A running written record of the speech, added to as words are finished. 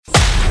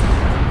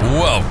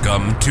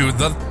Welcome to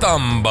the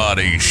Thumb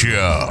Buddy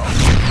Show,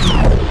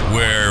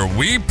 where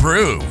we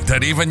prove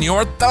that even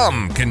your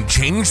thumb can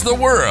change the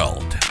world.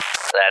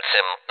 That's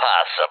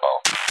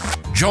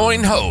impossible.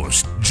 Join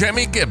host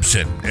Jimmy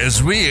Gibson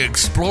as we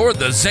explore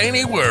the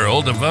zany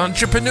world of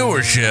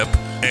entrepreneurship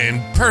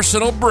and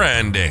personal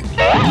branding.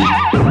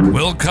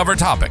 We'll cover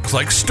topics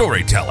like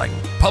storytelling,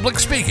 public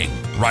speaking,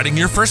 writing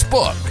your first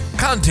book,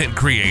 content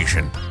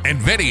creation, and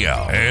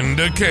video. And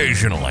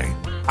occasionally,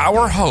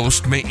 our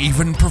host may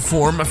even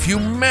perform a few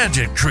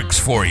magic tricks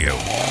for you.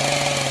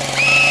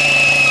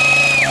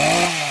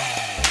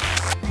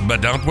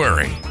 But don't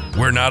worry,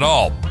 we're not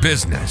all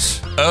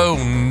business. Oh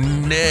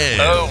no.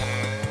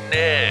 Oh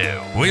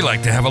no. We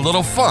like to have a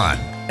little fun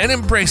and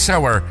embrace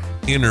our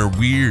inner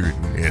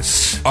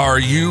weirdness. Are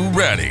you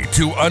ready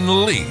to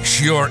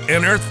unleash your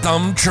inner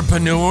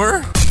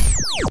thumbtrepreneur?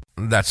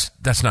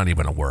 That's not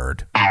even a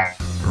word.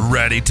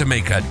 Ready to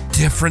make a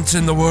difference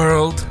in the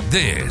world?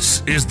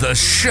 This is the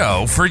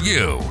show for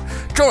you.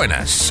 Join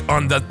us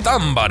on the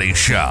Thumb Buddy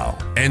Show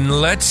and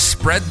let's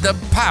spread the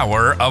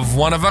power of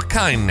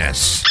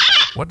one-of-a-kindness.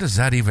 What does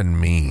that even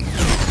mean?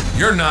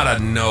 You're not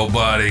a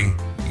nobody.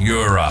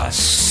 You're a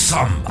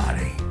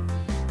somebody.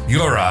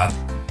 You're a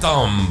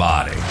thumb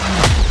body.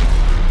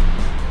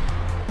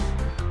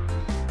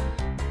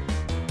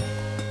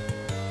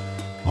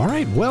 All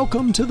right,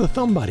 welcome to the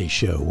Thumb Buddy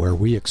Show, where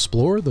we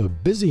explore the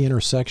busy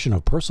intersection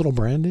of personal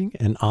branding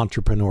and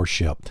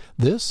entrepreneurship.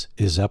 This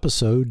is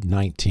episode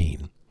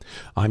 19.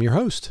 I'm your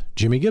host,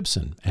 Jimmy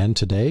Gibson, and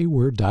today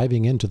we're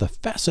diving into the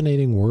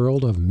fascinating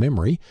world of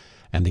memory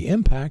and the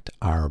impact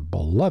our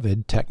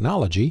beloved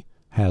technology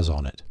has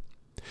on it.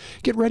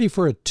 Get ready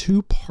for a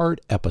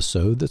two-part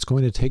episode that's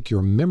going to take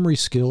your memory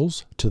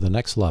skills to the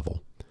next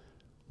level.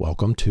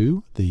 Welcome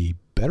to the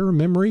Better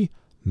Memory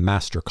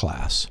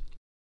Masterclass.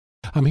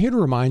 I'm here to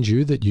remind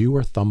you that you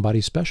are Thumb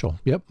Buddy special.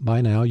 Yep,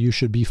 by now you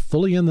should be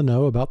fully in the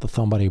know about the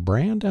Thumb Buddy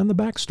brand and the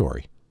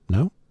backstory.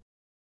 No?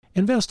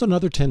 Invest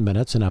another 10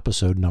 minutes in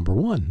episode number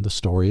 1. The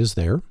story is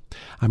there.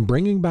 I'm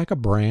bringing back a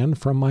brand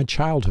from my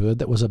childhood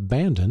that was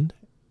abandoned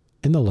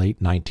in the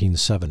late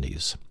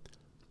 1970s.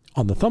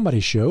 On the Thumb Buddy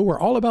Show, we're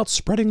all about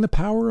spreading the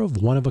power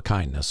of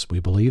one-of-a-kindness.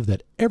 We believe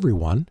that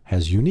everyone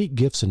has unique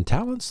gifts and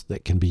talents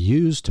that can be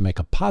used to make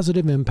a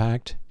positive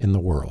impact in the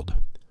world.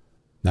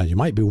 Now, you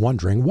might be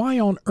wondering, why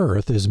on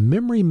earth is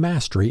memory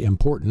mastery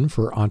important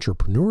for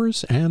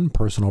entrepreneurs and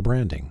personal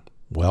branding?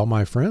 Well,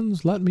 my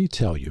friends, let me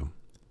tell you.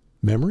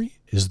 Memory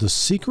is the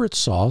secret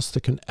sauce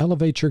that can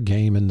elevate your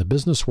game in the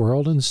business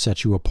world and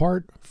set you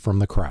apart from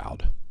the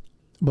crowd.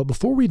 But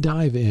before we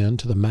dive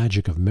into the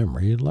magic of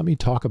memory, let me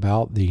talk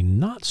about the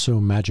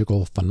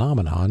not-so-magical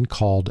phenomenon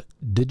called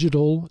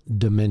digital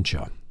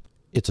dementia.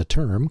 It's a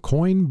term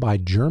coined by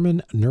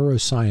German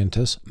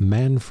neuroscientist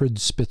Manfred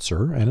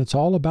Spitzer, and it's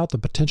all about the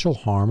potential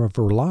harm of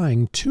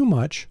relying too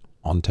much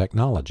on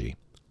technology.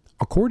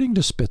 According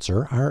to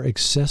Spitzer, our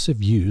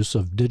excessive use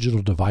of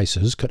digital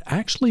devices could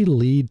actually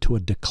lead to a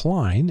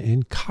decline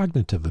in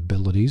cognitive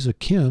abilities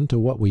akin to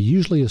what we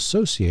usually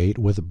associate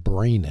with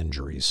brain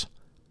injuries.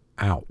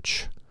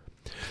 Ouch.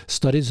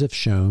 Studies have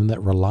shown that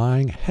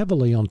relying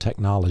heavily on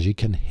technology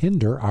can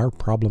hinder our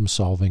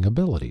problem-solving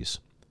abilities.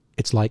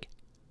 It's like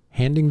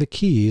handing the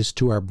keys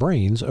to our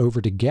brains over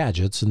to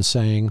gadgets and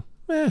saying,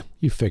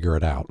 you figure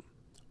it out.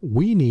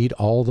 We need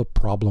all the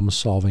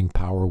problem-solving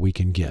power we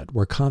can get.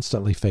 We're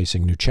constantly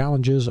facing new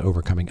challenges,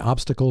 overcoming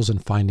obstacles,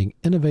 and finding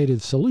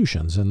innovative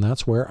solutions, and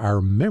that's where our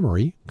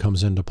memory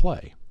comes into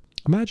play.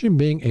 Imagine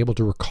being able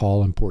to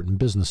recall important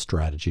business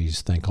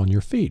strategies, think on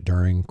your feet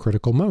during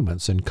critical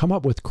moments, and come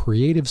up with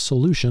creative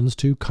solutions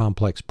to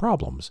complex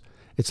problems.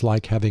 It's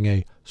like having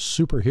a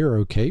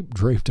superhero cape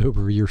draped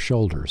over your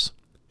shoulders.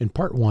 In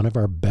part 1 of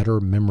our Better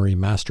Memory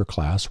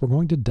Masterclass, we're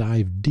going to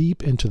dive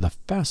deep into the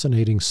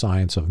fascinating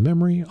science of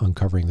memory,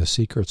 uncovering the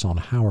secrets on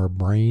how our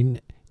brain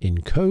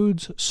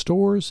encodes,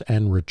 stores,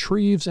 and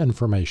retrieves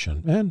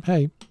information. And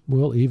hey,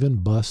 we'll even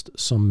bust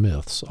some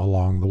myths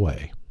along the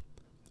way.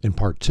 In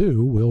part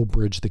 2, we'll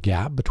bridge the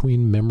gap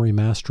between memory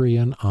mastery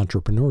and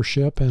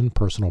entrepreneurship and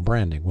personal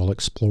branding. We'll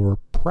explore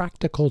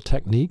practical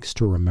techniques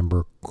to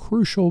remember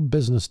crucial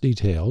business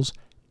details,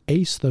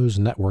 ace those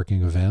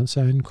networking events,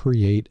 and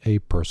create a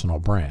personal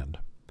brand.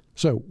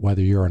 So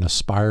whether you're an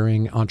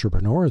aspiring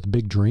entrepreneur with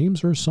big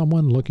dreams or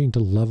someone looking to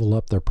level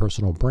up their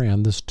personal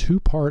brand, this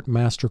two-part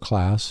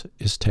masterclass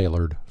is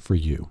tailored for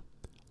you.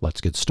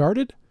 Let's get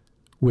started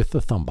with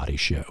the Thumb Buddy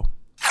Show.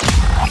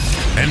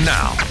 And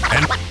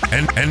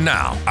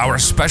now, our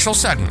special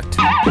segment.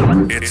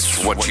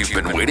 It's what you've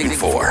been waiting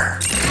for.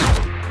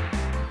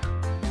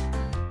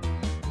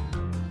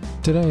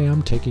 Today,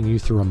 I'm taking you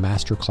through a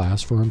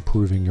masterclass for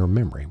improving your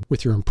memory.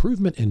 With your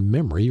improvement in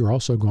memory, you're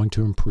also going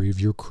to improve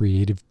your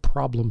creative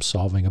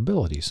problem-solving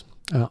abilities.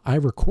 I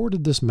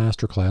recorded this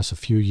masterclass a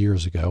few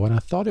years ago, and I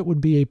thought it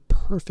would be a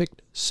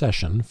perfect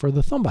session for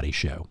the Thumb Buddy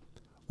Show.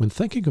 When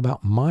thinking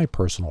about my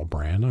personal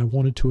brand, I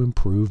wanted to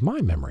improve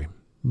my memory.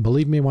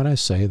 Believe me when I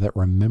say that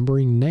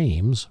remembering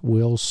names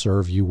will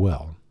serve you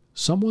well.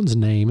 Someone's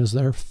name is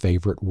their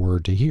favorite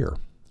word to hear.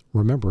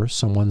 remember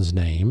someone's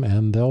name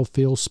and they'll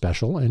feel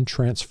special and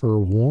transfer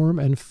warm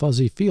and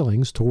fuzzy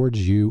feelings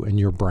towards you and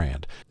your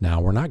brand.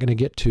 Now, we're not going to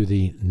get to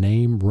the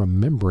name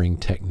remembering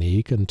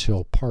technique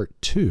until part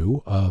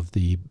 2 of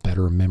the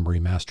Better Memory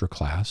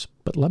Masterclass,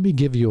 but let me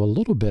give you a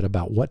little bit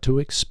about what to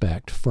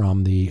expect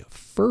from the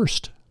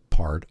first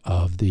part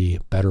of the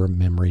Better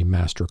Memory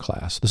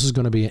Masterclass. This is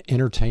going to be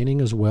entertaining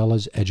as well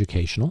as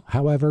educational.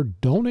 However,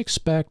 don't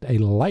expect a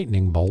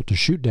lightning bolt to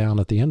shoot down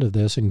at the end of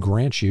this and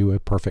grant you a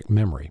perfect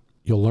memory.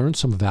 You'll learn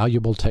some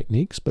valuable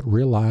techniques, but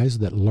realize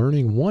that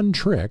learning one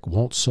trick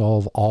won't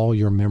solve all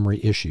your memory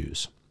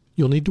issues.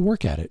 You'll need to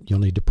work at it. You'll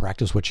need to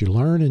practice what you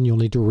learn, and you'll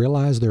need to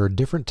realize there are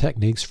different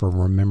techniques for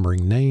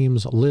remembering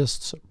names,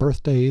 lists,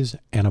 birthdays,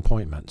 and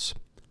appointments.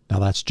 Now,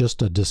 that's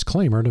just a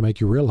disclaimer to make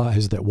you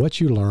realize that what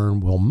you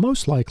learn will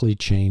most likely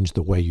change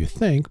the way you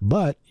think,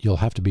 but you'll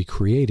have to be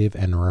creative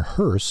and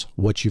rehearse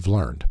what you've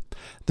learned.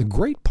 The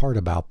great part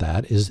about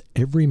that is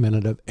every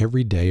minute of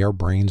every day our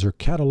brains are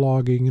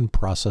cataloging and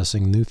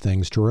processing new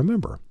things to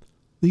remember.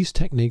 These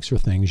techniques are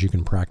things you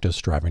can practice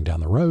driving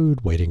down the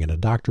road, waiting in a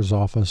doctor's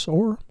office,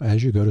 or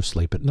as you go to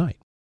sleep at night.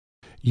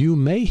 You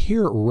may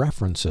hear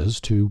references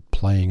to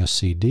playing a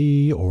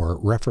CD or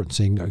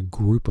referencing a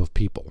group of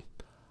people.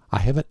 I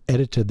haven't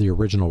edited the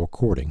original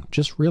recording,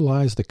 just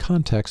realized the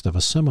context of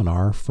a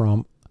seminar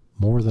from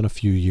more than a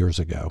few years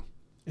ago.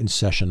 In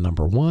session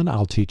number 1,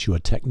 I'll teach you a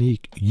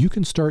technique you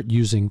can start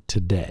using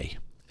today.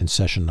 In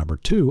session number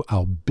 2,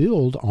 I'll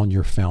build on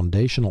your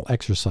foundational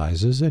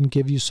exercises and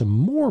give you some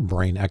more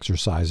brain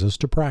exercises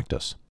to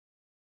practice.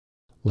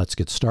 Let's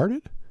get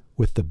started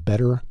with the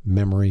Better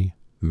Memory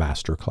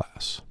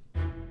Masterclass.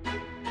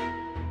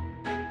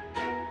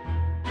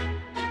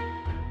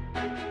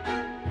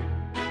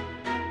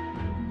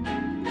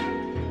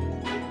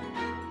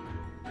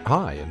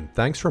 Hi, and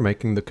thanks for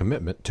making the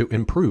commitment to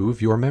improve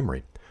your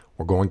memory.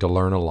 We're going to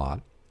learn a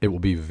lot. It will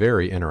be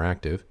very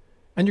interactive,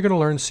 and you're going to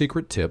learn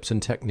secret tips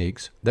and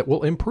techniques that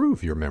will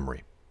improve your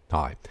memory.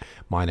 Hi,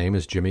 my name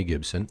is Jimmy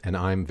Gibson, and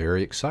I'm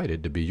very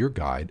excited to be your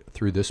guide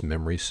through this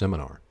memory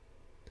seminar.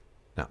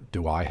 Now,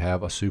 do I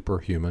have a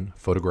superhuman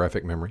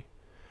photographic memory?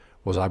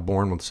 Was I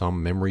born with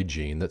some memory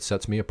gene that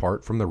sets me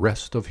apart from the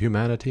rest of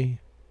humanity?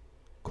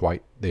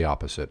 Quite the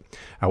opposite.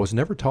 I was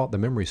never taught the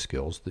memory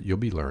skills that you'll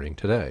be learning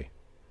today.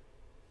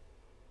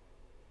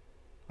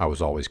 I was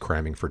always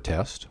cramming for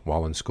tests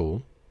while in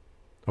school.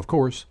 Of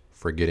course,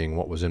 forgetting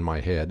what was in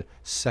my head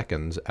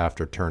seconds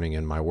after turning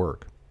in my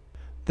work.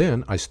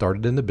 Then I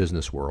started in the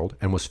business world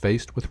and was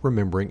faced with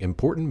remembering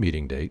important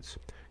meeting dates,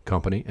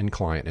 company and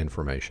client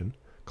information,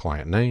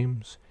 client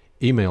names,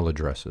 email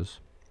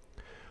addresses.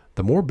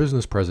 The more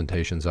business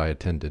presentations I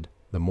attended,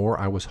 the more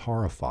I was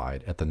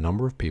horrified at the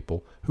number of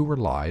people who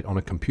relied on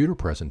a computer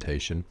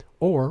presentation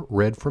or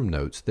read from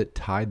notes that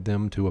tied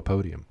them to a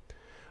podium.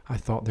 I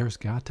thought there's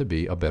got to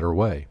be a better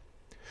way.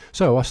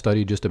 So I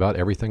studied just about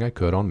everything I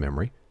could on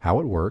memory,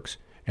 how it works,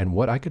 and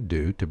what I could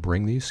do to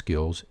bring these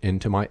skills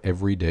into my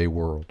everyday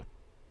world.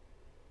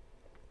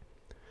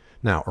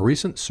 Now, a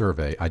recent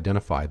survey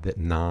identified that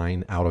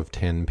 9 out of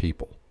 10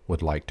 people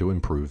would like to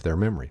improve their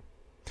memory.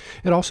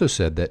 It also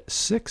said that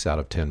 6 out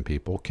of 10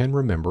 people can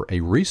remember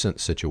a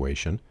recent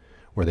situation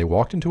where they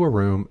walked into a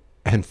room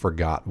and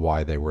forgot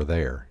why they were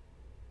there.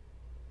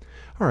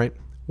 All right,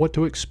 what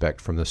to expect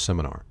from this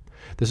seminar?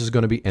 This is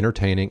going to be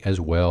entertaining as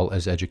well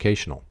as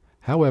educational.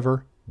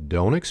 However,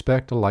 don't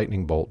expect a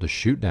lightning bolt to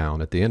shoot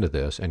down at the end of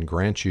this and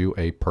grant you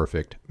a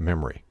perfect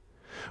memory.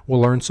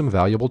 We'll learn some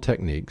valuable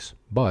techniques,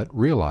 but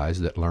realize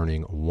that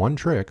learning one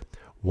trick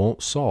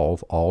won't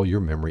solve all your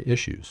memory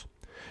issues.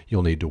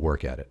 You'll need to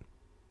work at it.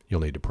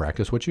 You'll need to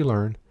practice what you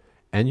learn,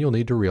 and you'll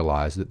need to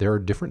realize that there are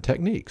different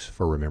techniques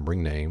for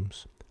remembering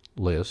names,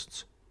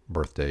 lists,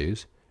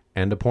 birthdays,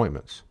 and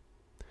appointments.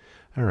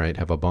 All right,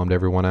 have I bummed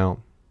everyone out?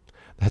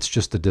 That's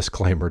just a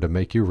disclaimer to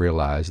make you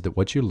realize that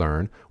what you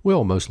learn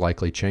will most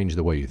likely change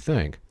the way you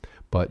think,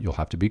 but you'll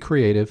have to be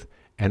creative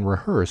and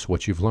rehearse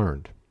what you've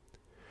learned.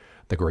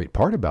 The great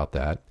part about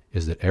that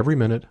is that every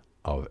minute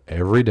of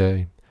every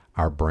day,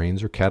 our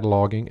brains are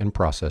cataloging and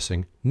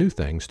processing new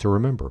things to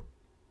remember.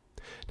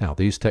 Now,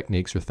 these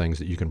techniques are things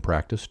that you can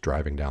practice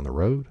driving down the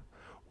road,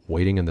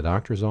 waiting in the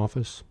doctor's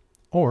office,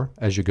 or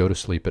as you go to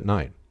sleep at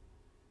night.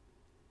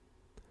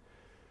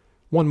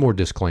 One more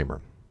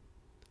disclaimer.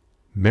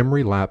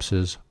 Memory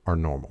lapses are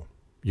normal.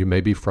 You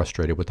may be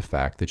frustrated with the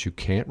fact that you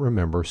can't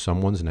remember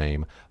someone's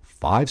name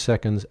 5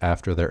 seconds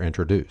after they're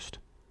introduced.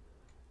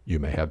 You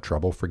may have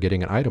trouble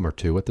forgetting an item or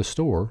two at the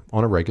store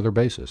on a regular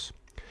basis.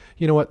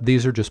 You know what?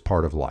 These are just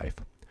part of life.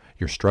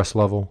 Your stress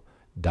level,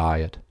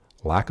 diet,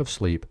 lack of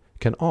sleep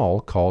can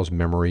all cause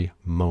memory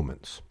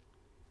moments.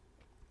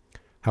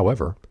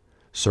 However,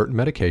 certain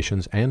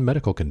medications and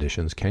medical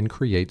conditions can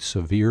create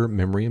severe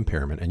memory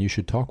impairment, and you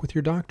should talk with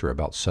your doctor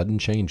about sudden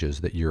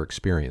changes that you're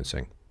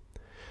experiencing.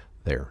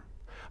 There.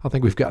 I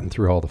think we've gotten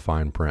through all the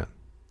fine print.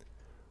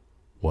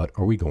 What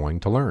are we going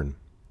to learn?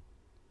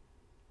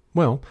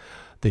 Well,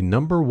 the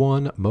number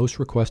one most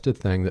requested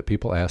thing that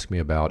people ask me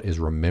about is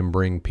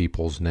remembering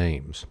people's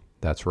names.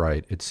 That's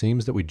right. It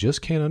seems that we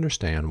just can't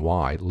understand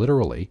why,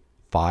 literally,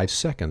 5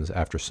 seconds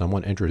after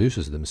someone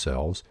introduces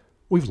themselves,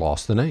 we've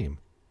lost the name.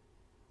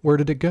 Where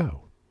did it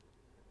go?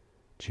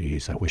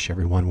 Geez, I wish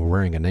everyone were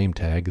wearing a name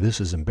tag. This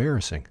is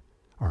embarrassing.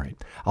 All right,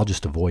 I'll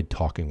just avoid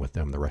talking with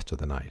them the rest of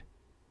the night.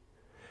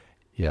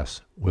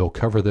 Yes, we'll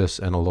cover this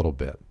in a little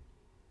bit.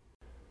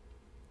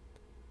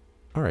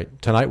 All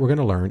right, tonight we're going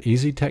to learn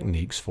easy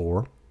techniques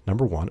for,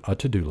 number 1, a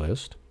to-do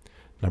list.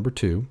 Number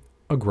 2,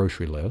 a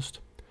grocery list.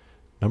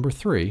 Number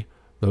 3,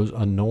 those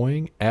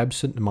annoying,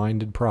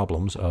 absent-minded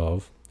problems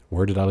of,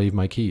 where did I leave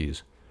my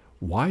keys?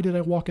 Why did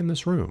I walk in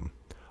this room?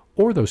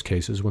 Or those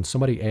cases when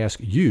somebody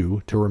asks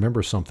you to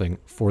remember something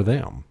for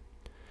them.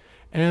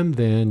 And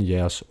then,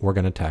 yes, we're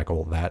going to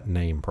tackle that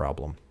name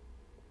problem.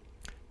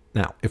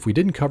 Now, if we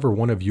didn't cover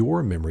one of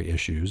your memory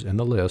issues in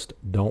the list,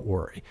 don't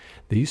worry.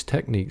 These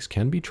techniques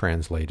can be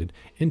translated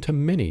into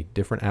many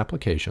different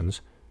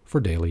applications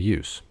for daily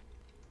use.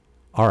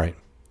 All right,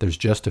 there's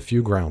just a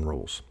few ground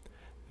rules.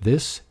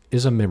 This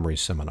is a memory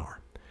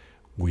seminar.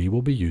 We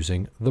will be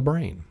using the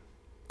brain.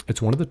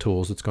 It's one of the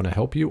tools that's going to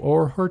help you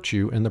or hurt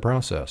you in the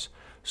process.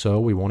 So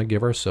we want to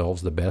give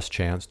ourselves the best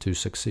chance to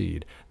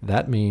succeed.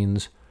 That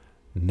means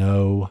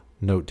no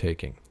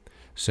note-taking.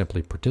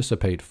 Simply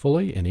participate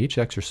fully in each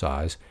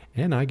exercise,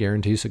 and I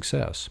guarantee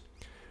success.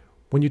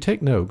 When you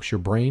take notes, your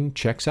brain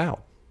checks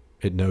out.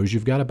 It knows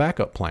you've got a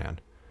backup plan.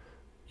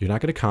 You're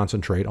not going to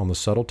concentrate on the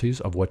subtleties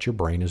of what your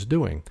brain is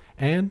doing,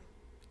 and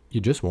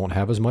you just won't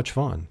have as much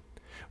fun.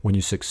 When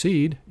you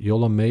succeed,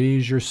 you'll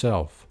amaze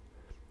yourself.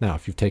 Now,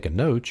 if you've taken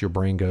notes, your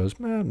brain goes,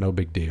 no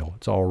big deal.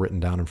 It's all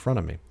written down in front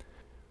of me.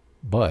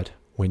 But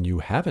when you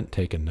haven't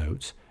taken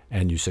notes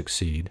and you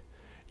succeed,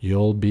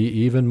 you'll be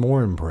even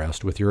more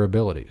impressed with your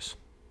abilities.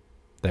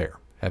 There.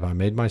 Have I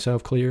made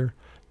myself clear?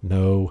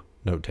 No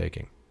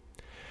note-taking.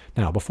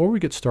 Now, before we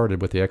get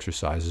started with the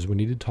exercises, we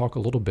need to talk a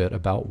little bit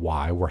about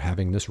why we're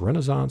having this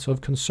renaissance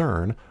of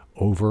concern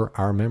over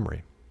our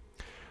memory.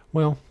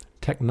 Well,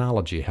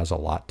 technology has a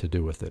lot to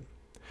do with it.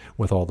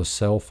 With all the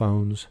cell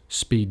phones,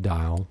 speed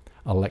dial,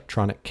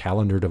 electronic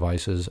calendar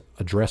devices,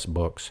 address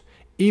books,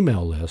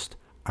 email lists,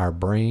 our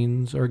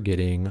brains are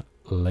getting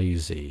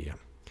lazy.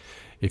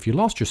 If you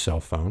lost your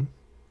cell phone,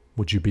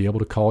 would you be able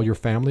to call your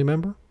family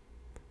member?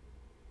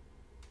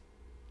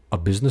 A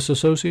business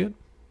associate?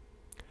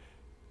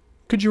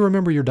 Could you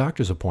remember your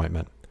doctor's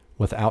appointment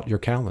without your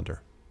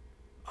calendar?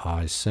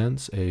 I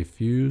sense a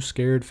few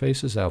scared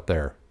faces out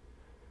there.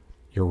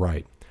 You're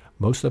right.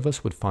 Most of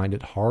us would find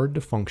it hard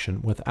to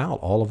function without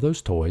all of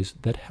those toys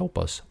that help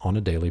us on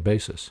a daily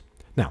basis.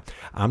 Now,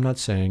 I'm not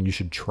saying you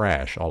should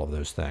trash all of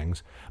those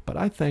things, but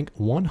I think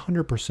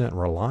 100%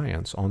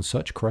 reliance on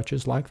such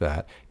crutches like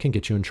that can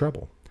get you in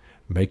trouble,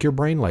 make your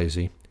brain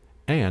lazy,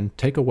 and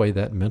take away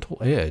that mental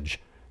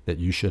edge that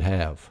you should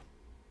have.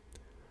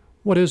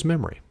 What is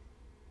memory?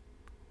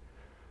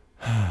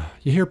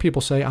 You hear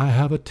people say, I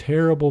have a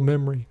terrible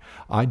memory.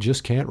 I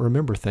just can't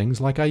remember things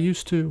like I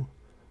used to.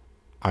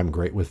 I'm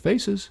great with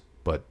faces,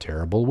 but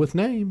terrible with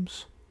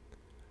names.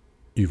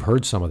 You've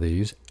heard some of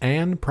these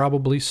and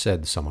probably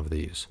said some of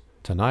these.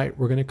 Tonight,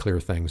 we're going to clear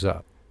things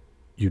up.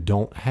 You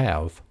don't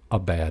have a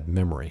bad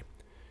memory.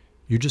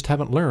 You just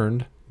haven't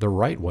learned the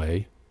right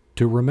way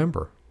to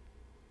remember.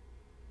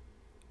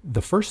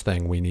 The first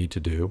thing we need to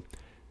do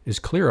is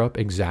clear up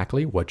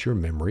exactly what your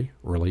memory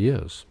really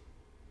is.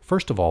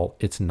 First of all,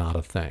 it's not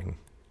a thing.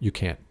 You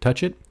can't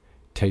touch it,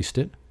 taste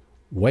it,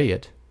 weigh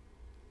it,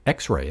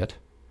 x-ray it.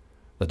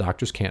 The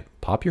doctors can't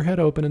pop your head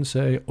open and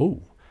say,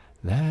 oh,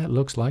 that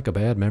looks like a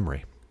bad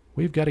memory.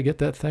 We've got to get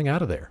that thing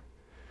out of there.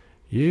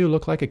 You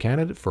look like a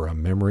candidate for a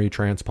memory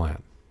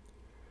transplant.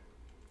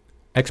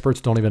 Experts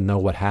don't even know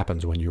what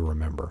happens when you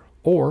remember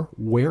or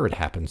where it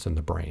happens in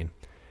the brain.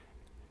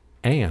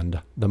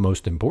 And the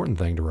most important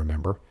thing to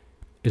remember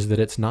is that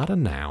it's not a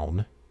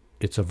noun,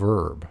 it's a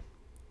verb.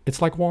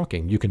 It's like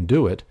walking. You can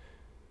do it,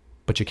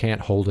 but you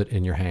can't hold it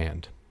in your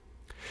hand.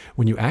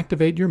 When you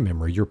activate your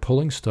memory, you're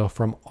pulling stuff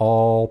from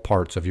all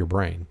parts of your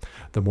brain.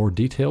 The more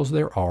details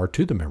there are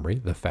to the memory,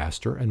 the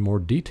faster and more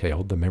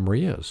detailed the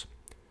memory is.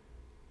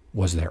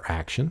 Was there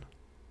action,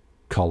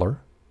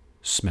 color,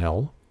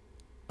 smell,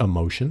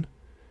 emotion?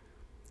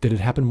 Did it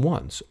happen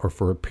once or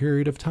for a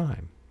period of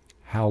time?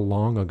 How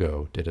long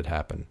ago did it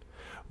happen?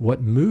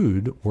 What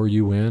mood were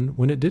you in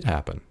when it did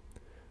happen?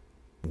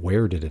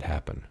 Where did it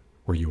happen?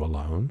 Were you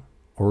alone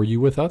or were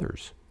you with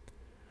others?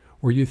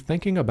 Were you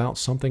thinking about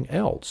something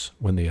else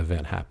when the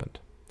event happened?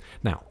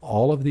 Now,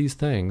 all of these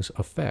things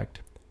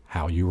affect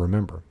how you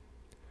remember.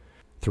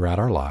 Throughout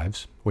our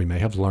lives, we may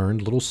have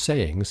learned little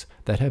sayings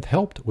that have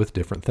helped with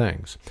different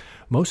things.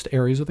 Most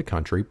areas of the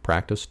country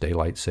practice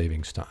daylight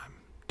savings time.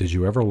 Did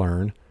you ever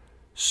learn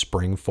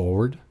spring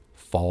forward,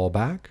 fall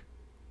back?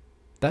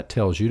 That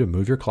tells you to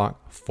move your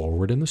clock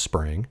forward in the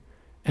spring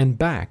and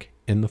back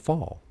in the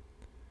fall.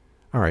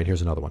 All right,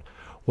 here's another one.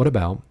 What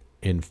about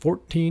in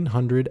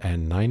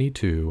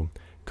 1492,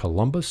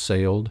 Columbus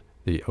sailed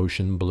the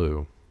ocean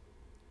blue?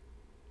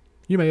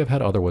 You may have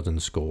had other ones in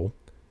school,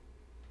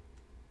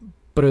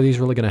 but are these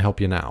really going to help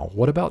you now?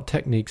 What about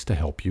techniques to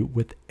help you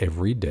with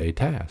everyday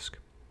tasks?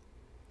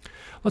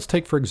 Let's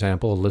take, for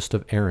example, a list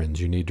of errands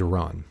you need to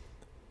run.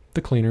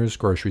 The cleaners,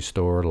 grocery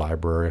store,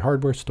 library,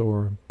 hardware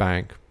store,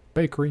 bank,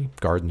 bakery,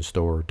 garden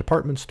store,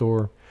 department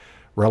store,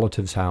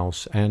 relative's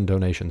house, and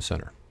donation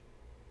center.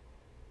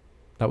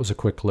 That was a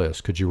quick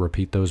list. Could you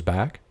repeat those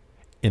back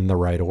in the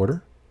right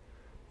order?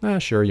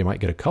 Sure, you might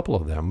get a couple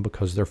of them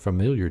because they're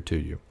familiar to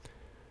you,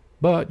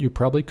 but you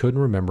probably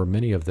couldn't remember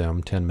many of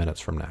them 10 minutes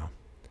from now.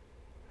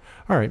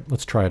 All right,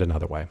 let's try it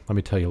another way. Let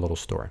me tell you a little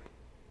story.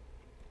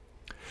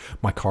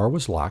 My car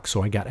was locked,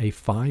 so I got a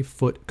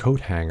 5-foot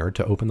coat hanger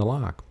to open the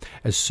lock.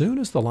 As soon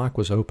as the lock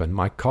was open,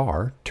 my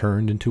car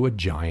turned into a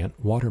giant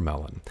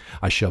watermelon.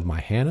 I shoved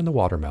my hand in the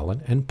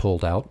watermelon and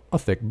pulled out a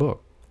thick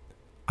book.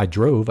 I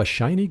drove a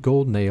shiny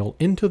gold nail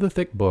into the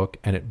thick book,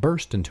 and it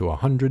burst into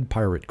 100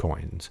 pirate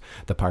coins.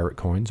 The pirate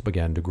coins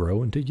began to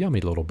grow into yummy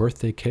little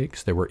birthday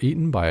cakes that were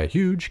eaten by a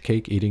huge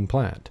cake-eating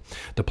plant.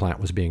 The plant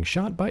was being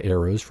shot by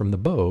arrows from the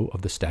bow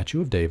of the statue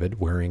of David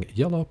wearing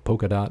yellow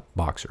polka dot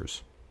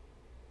boxers.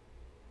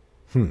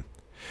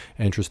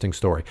 Interesting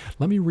story.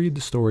 Let me read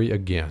the story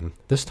again.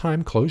 This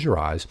time, close your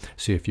eyes,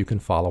 see if you can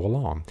follow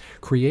along.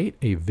 Create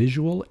a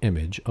visual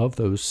image of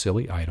those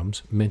silly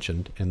items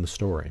mentioned in the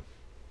story.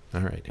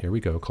 All right, here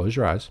we go. Close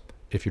your eyes.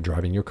 If you're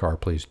driving your car,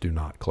 please do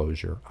not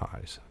close your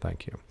eyes.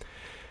 Thank you.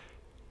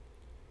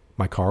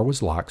 My car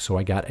was locked, so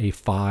I got a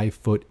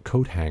 5-foot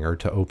coat hanger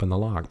to open the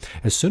lock.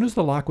 As soon as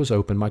the lock was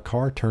open, my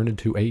car turned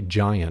into a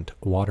giant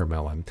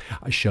watermelon.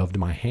 I shoved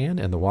my hand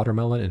in the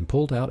watermelon and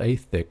pulled out a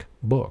thick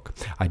book.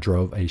 I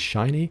drove a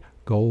shiny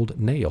gold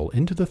nail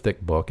into the thick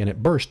book, and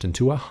it burst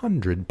into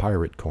 100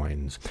 pirate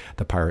coins.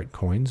 The pirate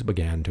coins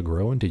began to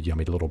grow into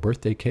yummy little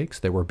birthday cakes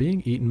that were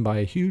being eaten by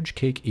a huge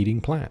cake-eating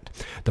plant.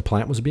 The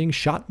plant was being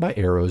shot by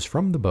arrows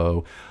from the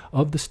bow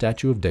of the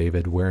statue of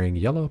David wearing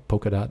yellow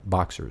polka dot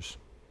boxers.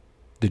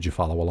 Did you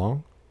follow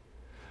along?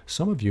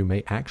 Some of you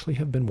may actually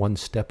have been one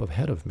step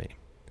ahead of me.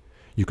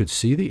 You could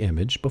see the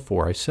image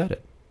before I said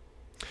it.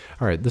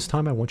 All right, this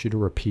time I want you to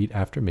repeat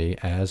after me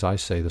as I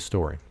say the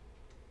story.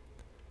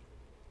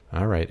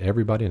 All right,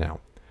 everybody now.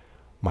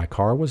 My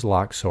car was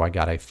locked, so I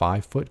got a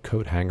 5-foot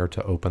coat hanger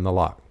to open the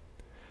lock.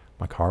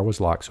 My car was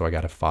locked, so I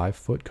got a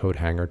 5-foot coat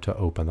hanger to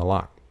open the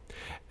lock.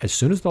 As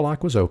soon as the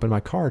lock was open,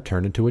 my car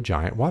turned into a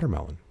giant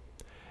watermelon.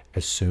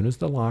 As soon as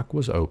the lock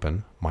was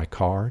open, my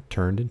car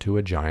turned into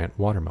a giant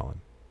watermelon.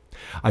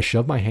 I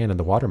shoved my hand in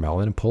the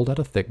watermelon and pulled out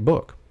a thick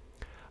book.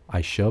 I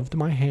shoved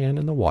my hand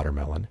in the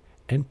watermelon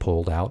and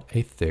pulled out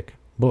a thick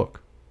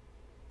book.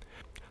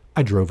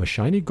 I drove a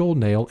shiny gold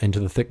nail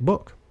into the thick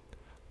book.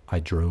 I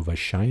drove a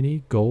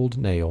shiny gold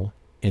nail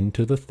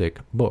into the thick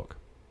book.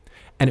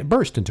 And it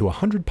burst into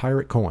 100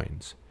 pirate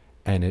coins.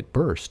 And it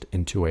burst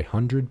into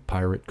 100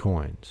 pirate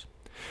coins.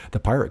 The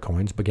pirate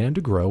coins began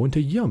to grow into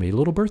yummy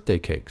little birthday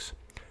cakes.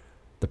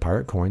 The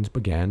pirate coins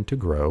began to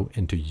grow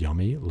into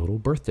yummy little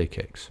birthday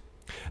cakes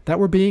that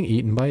were being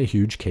eaten by a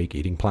huge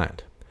cake-eating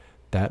plant. The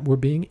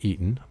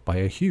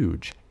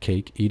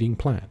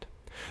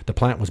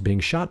plant was being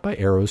shot by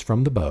arrows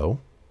from the bow.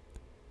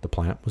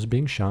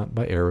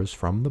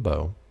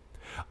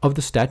 Of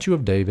the statue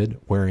of David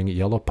wearing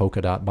yellow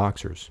polka dot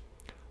boxers.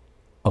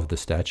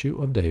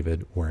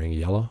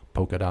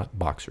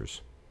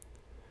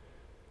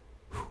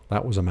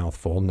 That was a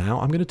mouthful.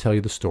 Now I'm going to tell you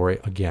the story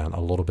again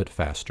a little bit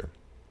faster.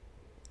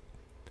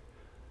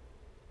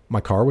 My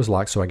car was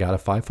locked, so I got a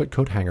 5-foot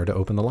coat hanger to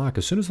open the lock.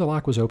 As soon as the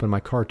lock was open, my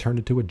car turned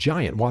into a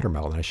giant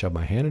watermelon. I shoved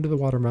my hand into the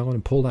watermelon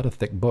and pulled out a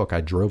thick book.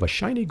 I drove a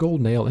shiny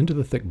gold nail into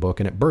the thick book,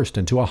 and it burst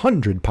into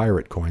 100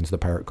 pirate coins. The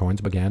pirate coins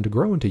began to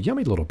grow into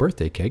yummy little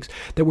birthday cakes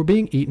that were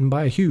being eaten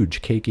by a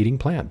huge cake-eating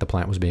plant. The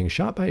plant was being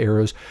shot by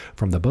arrows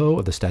from the bow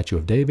of the statue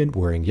of David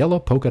wearing yellow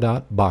polka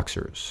dot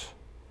boxers.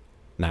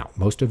 Now,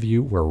 most of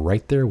you were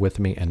right there with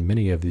me, and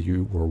many of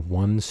you were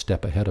one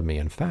step ahead of me.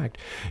 In fact,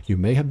 you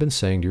may have been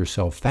saying to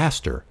yourself,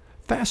 faster,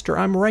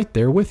 I'm right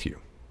there with you.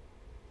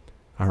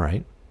 All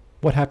right,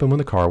 what happened when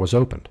the car was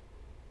opened?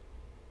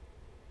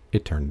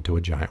 It turned into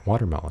a giant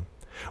watermelon.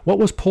 What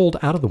was pulled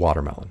out of the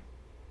watermelon?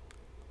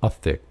 A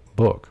thick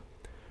book.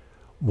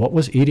 What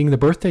was eating the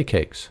birthday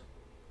cakes?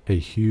 A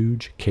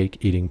huge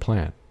cake-eating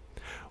plant.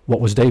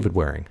 What was David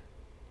wearing?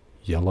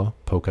 Yellow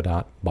polka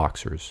dot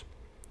boxers.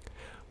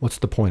 What's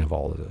the point of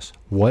all of this?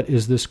 What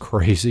is this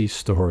crazy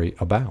story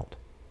about?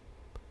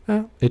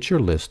 It's your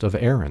list of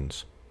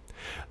errands.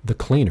 The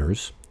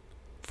cleaners,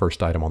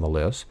 first item on the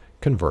list,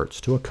 converts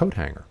to a coat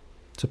hanger.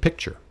 It's a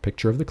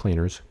picture of the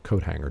cleaner's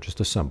coat hanger, just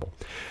a symbol.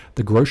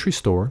 The grocery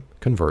store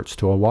converts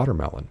to a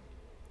watermelon.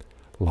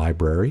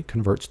 Library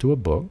converts to a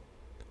book.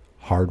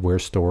 Hardware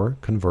store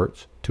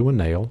converts to a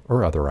nail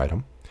or other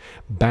item.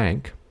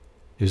 Bank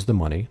is the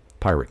money,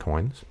 pirate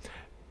coins.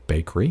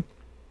 Bakery,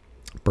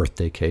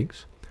 birthday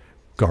cakes.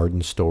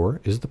 Garden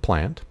store is the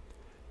plant.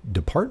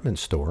 Department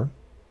store,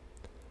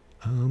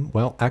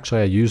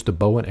 I used a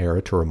bow and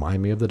arrow to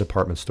remind me of the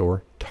department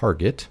store.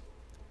 Target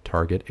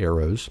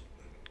arrows.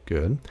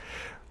 Good.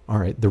 All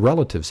right, the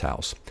relative's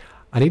house.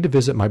 I need to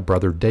visit my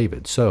brother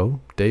David. So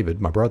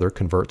David, my brother,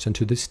 converts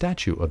into the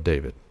statue of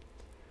David.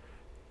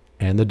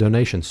 And the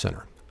donation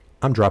center.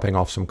 I'm dropping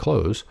off some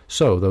clothes,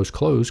 so those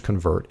clothes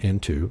convert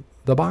into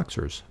the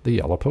boxers, the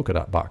yellow polka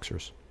dot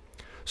boxers.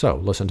 So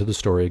listen to the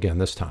story again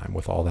this time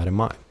with all that in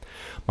mind.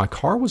 My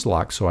car was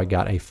locked, so I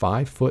got a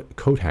 5-foot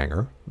coat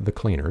hanger, the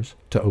cleaners,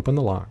 to open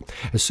the lock.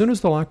 As soon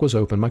as the lock was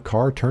open, my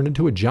car turned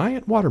into a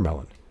giant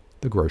watermelon,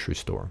 the grocery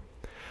store.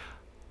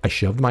 I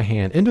shoved my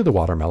hand into the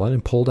watermelon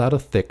and pulled out a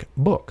thick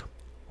book,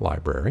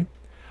 library.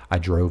 I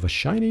drove a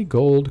shiny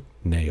gold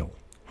nail,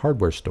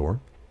 hardware store,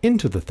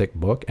 into the thick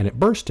book, and it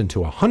burst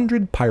into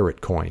 100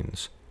 pirate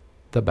coins,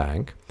 the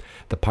bank.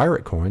 The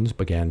pirate coins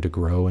began to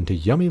grow into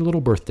yummy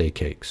little birthday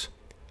cakes,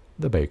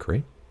 the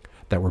bakery,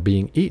 that were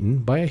being eaten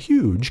by a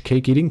huge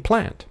cake-eating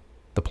plant,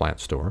 the plant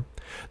store.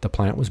 The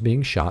plant was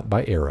being shot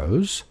by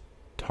arrows,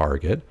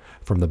 target,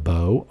 from the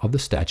bow of the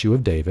statue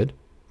of David,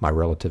 my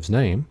relative's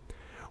name,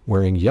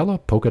 wearing yellow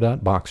polka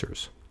dot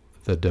boxers,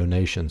 the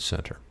donation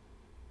center.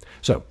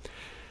 So,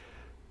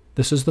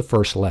 this is the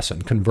first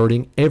lesson,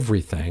 converting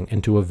everything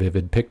into a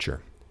vivid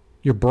picture.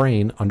 Your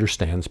brain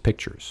understands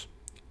pictures.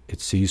 It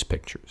sees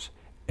pictures.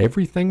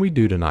 Everything we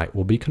do tonight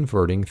will be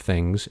converting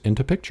things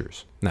into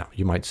pictures. Now,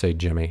 you might say,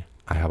 Jimmy,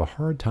 I have a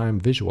hard time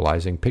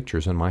visualizing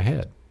pictures in my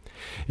head.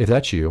 If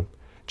that's you,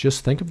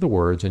 just think of the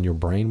words and your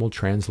brain will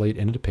translate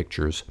into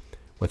pictures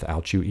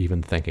without you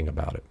even thinking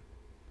about it.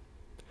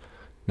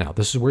 Now,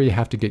 this is where you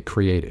have to get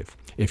creative.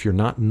 If you're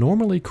not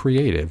normally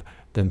creative,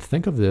 then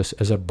think of this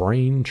as a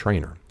brain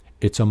trainer.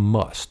 It's a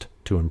must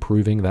to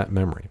improving that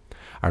memory.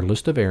 Our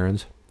list of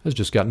errands has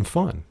just gotten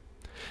fun.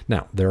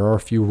 Now, there are a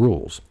few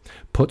rules.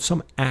 Put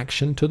some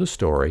action to the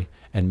story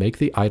and make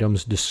the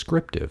items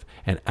descriptive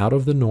and out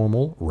of the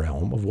normal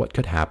realm of what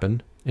could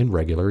happen in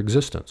regular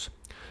existence.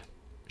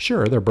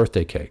 Sure, they're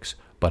birthday cakes,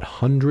 but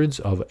hundreds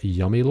of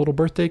yummy little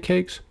birthday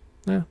cakes?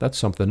 That's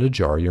something to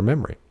jar your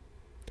memory.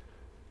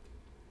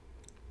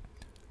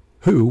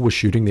 Who was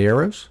shooting the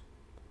arrows?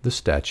 The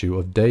statue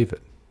of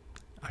David.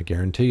 I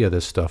guarantee you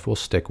this stuff will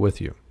stick with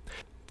you.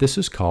 This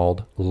is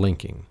called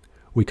linking.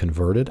 We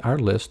converted our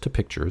list to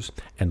pictures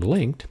and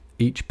linked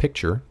each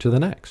picture to the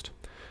next.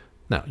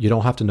 Now, you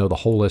don't have to know the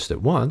whole list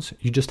at once.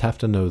 You just have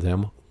to know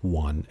them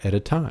one at a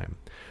time.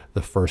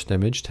 The first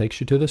image takes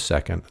you to the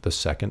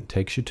second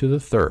takes you to the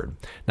third.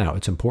 Now,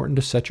 it's important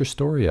to set your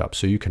story up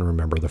so you can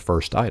remember the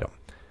first item.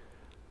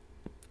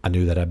 I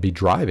knew that I'd be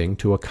driving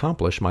to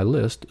accomplish my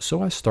list,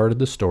 so I started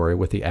the story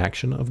with the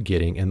action of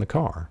getting in the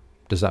car.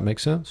 Does that make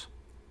sense?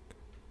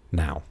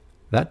 Now,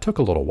 that took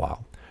a little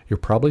while. You're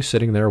probably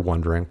sitting there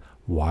wondering,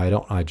 why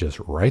don't I just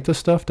write the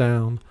stuff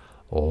down,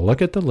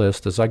 look at the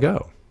list as I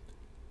go?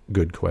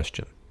 Good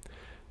question.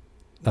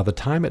 Now, the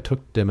time it took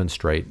to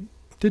demonstrate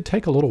did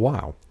take a little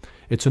while.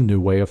 It's a new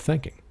way of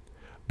thinking.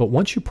 But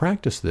once you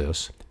practice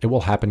this, it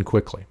will happen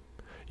quickly.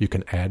 You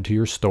can add to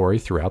your story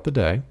throughout the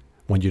day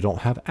when you don't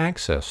have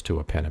access to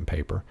a pen and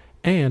paper,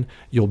 and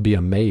you'll be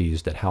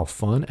amazed at how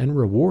fun and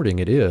rewarding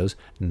it is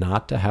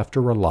not to have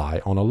to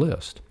rely on a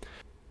list.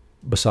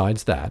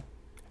 Besides that,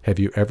 have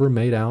you ever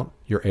made out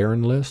your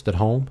errand list at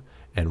home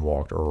and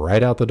walked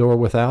right out the door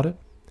without it?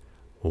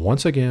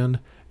 Once again,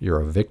 you're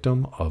a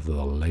victim of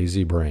the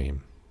lazy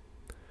brain.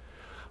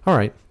 All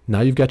right,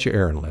 now you've got your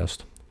errand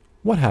list.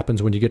 What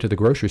happens when you get to the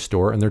grocery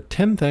store and there are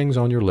 10 things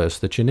on your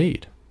list that you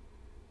need?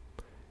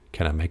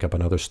 Can I make up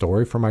another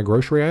story for my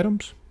grocery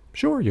items?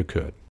 Sure, you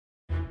could.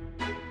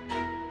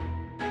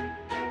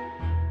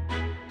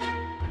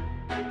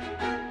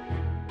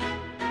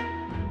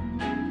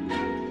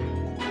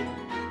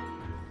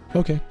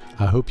 Okay,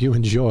 I hope you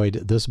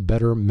enjoyed this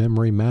Better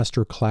Memory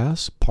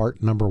Masterclass,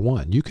 part number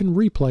 1. You can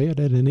replay it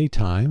at any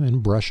time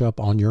and brush up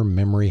on your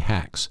memory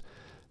hacks.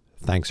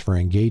 Thanks for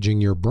engaging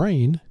your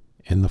brain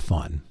in the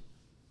fun.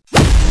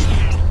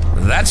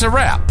 That's a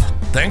wrap.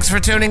 Thanks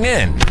for tuning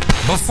in.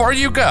 Before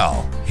you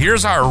go,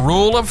 here's our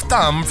rule of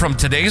thumb from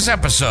today's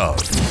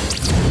episode.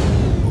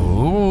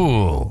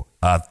 Ooh,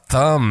 a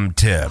thumb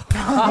tip.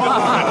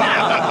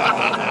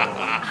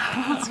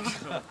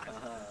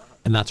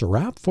 And that's a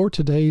wrap for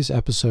today's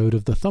episode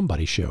of The Thumb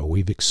Buddy Show.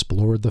 We've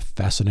explored the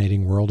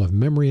fascinating world of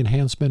memory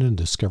enhancement and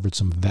discovered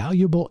some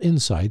valuable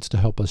insights to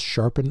help us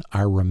sharpen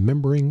our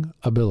remembering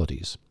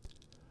abilities.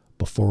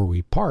 Before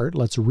we part,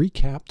 let's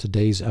recap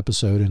today's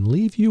episode and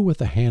leave you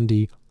with a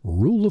handy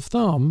rule of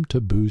thumb to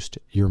boost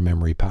your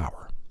memory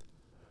power.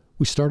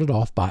 We started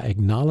off by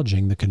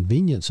acknowledging the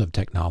convenience of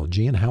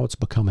technology and how it's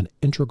become an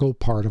integral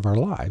part of our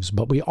lives,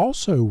 but we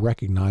also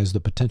recognize the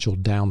potential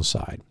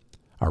downside.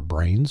 Our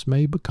brains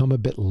may become a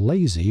bit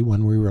lazy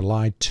when we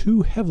rely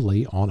too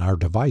heavily on our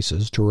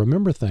devices to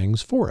remember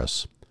things for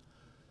us.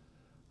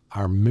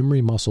 Our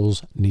memory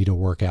muscles need a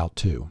workout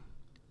too.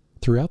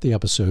 Throughout the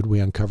episode, we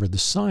uncovered the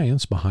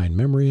science behind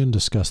memory and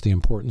discussed the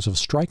importance of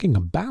striking a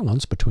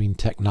balance between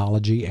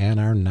technology and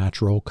our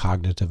natural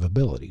cognitive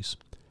abilities.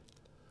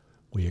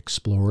 We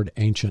explored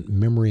ancient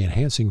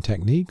memory-enhancing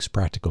techniques,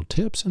 practical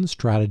tips, and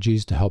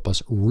strategies to help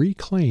us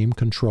reclaim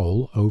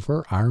control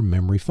over our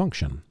memory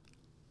function.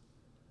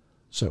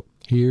 So,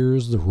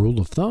 here's the rule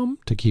of thumb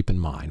to keep in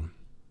mind.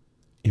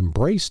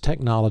 Embrace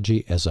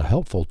technology as a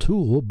helpful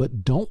tool,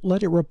 but don't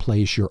let it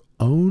replace your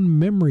own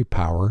memory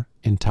power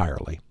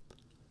entirely.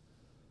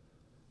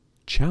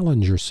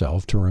 challenge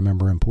yourself to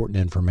remember important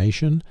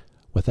information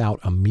without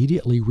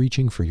immediately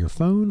reaching for your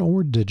phone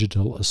or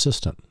digital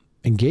assistant.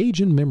 Engage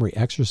in memory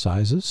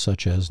exercises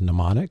such as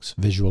mnemonics,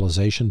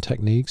 visualization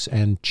techniques,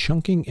 and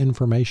chunking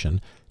information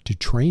to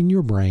train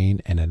your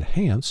brain and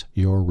enhance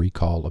your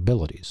recall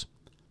abilities.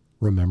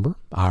 Remember,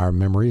 our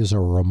memory is a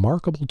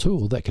remarkable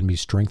tool that can be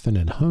strengthened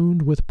and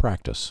honed with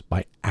practice.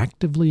 By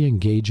actively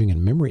engaging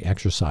in memory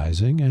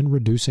exercising and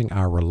reducing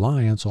our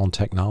reliance on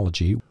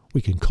technology,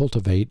 we can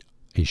cultivate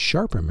a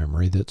sharper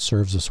memory that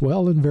serves us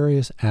well in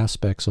various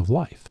aspects of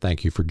life.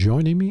 Thank you for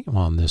joining me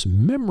on this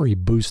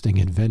memory-boosting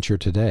adventure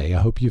today.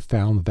 I hope you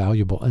found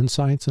valuable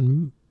insights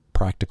and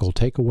practical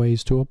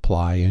takeaways to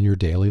apply in your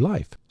daily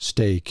life.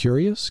 Stay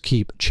curious,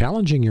 keep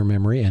challenging your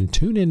memory, and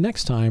tune in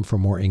next time for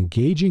more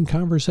engaging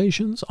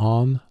conversations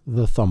on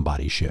The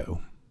Thumbody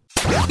Show.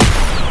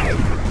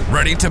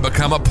 Ready to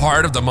become a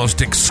part of the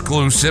most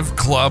exclusive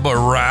club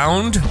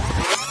around?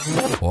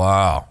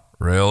 Wow,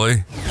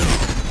 really?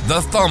 The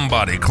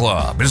Thumbody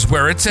Club is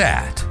where it's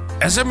at.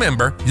 As a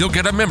member, you'll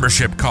get a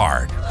membership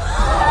card.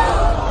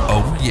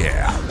 Oh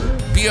yeah.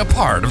 Be a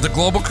part of the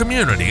global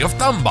community of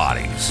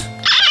Thumbodies.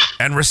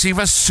 And receive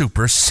a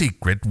super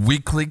secret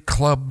weekly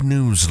club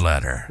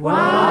newsletter.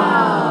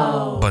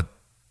 Wow! But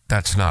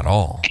that's not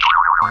all.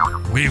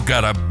 We've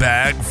got a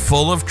bag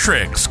full of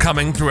tricks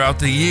coming throughout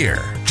the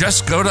year.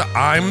 Just go to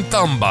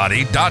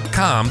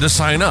I'mThumbody.com to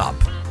sign up.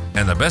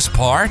 And the best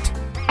part?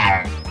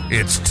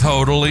 It's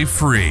totally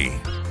free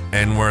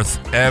and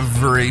worth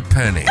every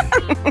penny.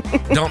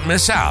 Don't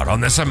miss out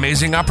on this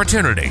amazing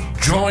opportunity.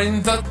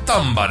 Join the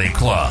Thumbody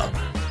Club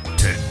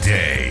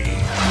today.